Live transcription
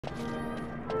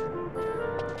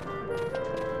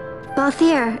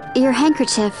Balthier, your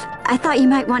handkerchief. I thought you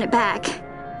might want it back.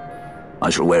 I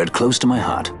shall wear it close to my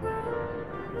heart.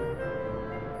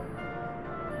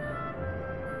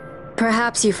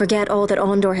 Perhaps you forget all that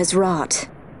Ondor has wrought.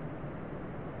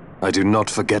 I do not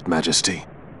forget, Majesty.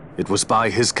 It was by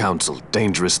his counsel,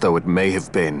 dangerous though it may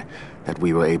have been, that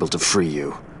we were able to free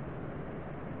you.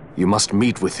 You must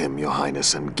meet with him, Your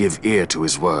Highness, and give ear to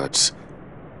his words.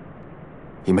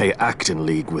 He may act in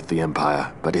league with the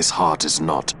Empire, but his heart is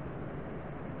not.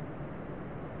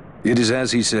 It is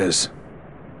as he says.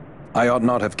 I ought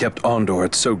not have kept Ondor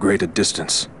at so great a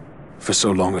distance, for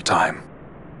so long a time.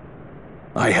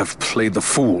 I have played the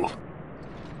fool.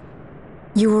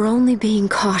 You were only being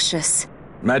cautious.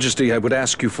 Majesty, I would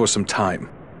ask you for some time.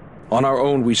 On our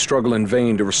own, we struggle in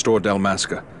vain to restore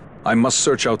Dalmasca. I must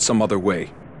search out some other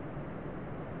way.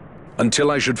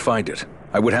 Until I should find it,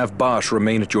 I would have Basch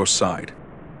remain at your side.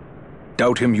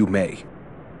 Doubt him you may.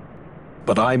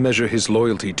 But I measure his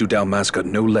loyalty to Dalmasca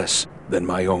no less than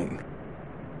my own.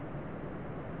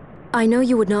 I know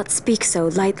you would not speak so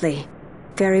lightly.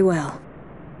 Very well.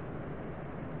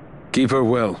 Keep her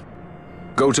well.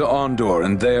 Go to Ondor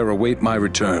and there await my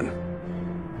return.